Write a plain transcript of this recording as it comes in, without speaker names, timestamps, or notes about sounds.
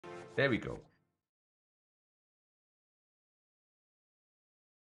There we go.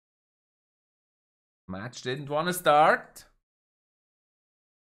 Match didn't want to start.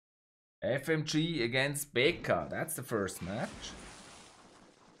 Efemgg against BeKa. That's the first match.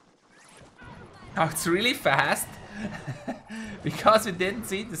 Oh, it's really fast. Because we didn't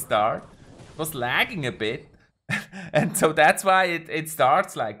see the start. It was lagging a bit. And so that's why it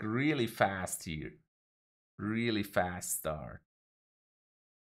starts like really fast here. Really fast start.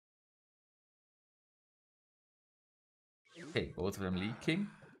 Okay, both of them leaking.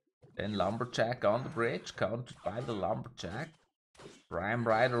 Then 𝗪𝘁𝗁𝗁 on the bridge, countered by the 𝗪𝘁𝗁𝗁.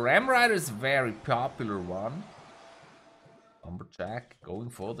 𝗪𝗁𝘁𝗁 is a very popular one. 𝗪𝘁𝗁𝗁 going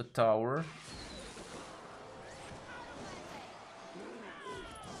for the tower.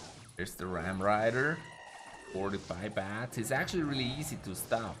 There's the 𝗪𝗁𝗁𝗁. Supported by bats. It's actually really easy to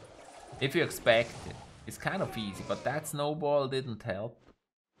stop. If you expect it. It's kind of easy, but that snowball didn't help.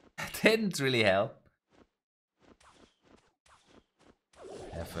 Didn't really help.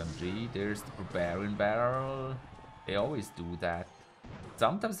 Efemgg, there's the barbarian barrel. They always do that.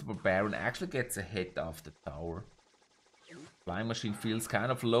 Sometimes the barbarian actually gets a hit off the tower. Flying machine feels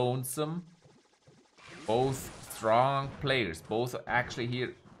kind of lonesome. Both strong players, both actually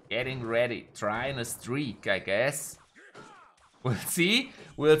here getting ready, trying a streak, I guess. We'll see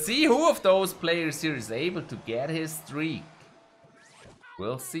who of those players here is able to get his streak.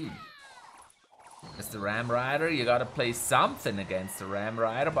 We'll see. As the 𝗪𝗁𝗁𝗁, you gotta play something against the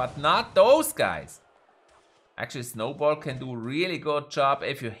𝗪𝗁𝗁𝗁𝗁, but not those guys. Actually, Snowball can do a really good job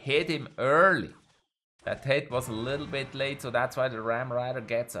if you hit him early. That hit was a little bit late, so that's why the 𝗪𝗁𝗁𝗁𝗁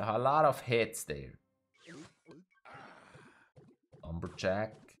gets a lot of hits there.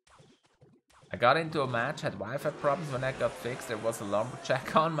 𝗪𝘁𝗁𝗁𝗁. I got into a match, had Wi-Fi problems. When that got fixed, there was a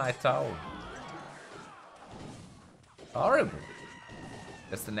𝗪𝘁𝗁𝗁𝗁𝗁 on my tower. Horrible.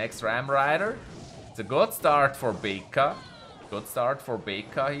 That's the next 𝗪𝗁𝗁𝗁𝗁. It's a good start for BeKa. Good start for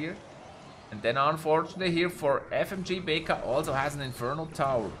BeKa here. And then unfortunately here for Efemgg, BeKa also has an Infernal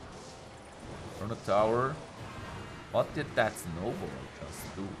Tower. Infernal Tower. What did that snowball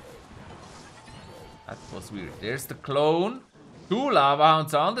just do? That was weird. There's the clone. 2 Lava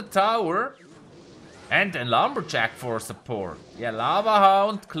Hounds on the tower. And then 𝗪𝘁𝗁𝗁𝗁𝗁 for support. Yeah, Lava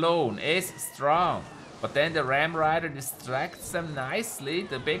Hound Clone is strong. But then the 𝗪𝗁𝗁𝗁𝗁𝗁 distracts them nicely.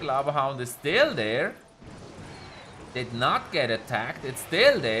 The big Lava Hound is still there. Did not get attacked. It's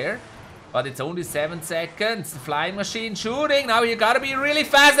still there. But it's only 7 seconds. The flying machine shooting. Now you gotta be really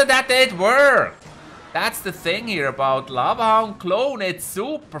fast and that did work. That's the thing here about Lava Hound Clone. It's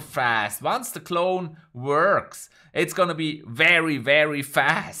super fast. Once the clone works, it's gonna be very, very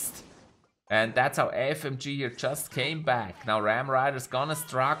fast. And that's how Efemgg here just came back. Now 𝗪𝗁𝗁𝗁𝗁𝗁 is gonna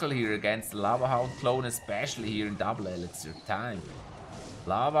struggle here against the Lava Hound Clone, especially here in double elixir time.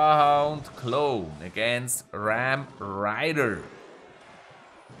 Lava Hound Clone against 𝗪𝗁𝗁𝗁𝗁𝗁𝗁.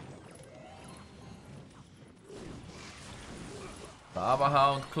 Lava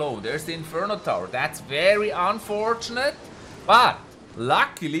Hound Clone. There's the Inferno Tower. That's very unfortunate. But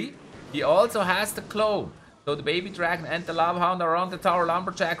luckily, he also has the clone. So the baby dragon and the Lava Hound are on the tower.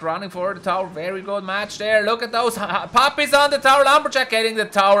 𝗪𝘁𝗁𝗁𝗁𝗁 running for the tower. Very good match there. Look at those puppies on the tower. 𝗪𝘁𝗁𝗁𝗁𝗁𝗁 getting the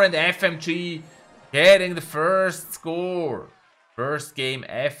tower and Efemgg getting the first score. First game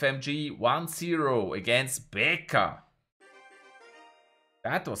Efemgg 1-0 against BeKa.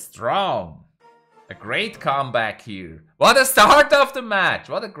 That was strong. A great comeback here. What a start of the match.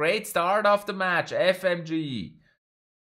 What a great start of the match. Efemgg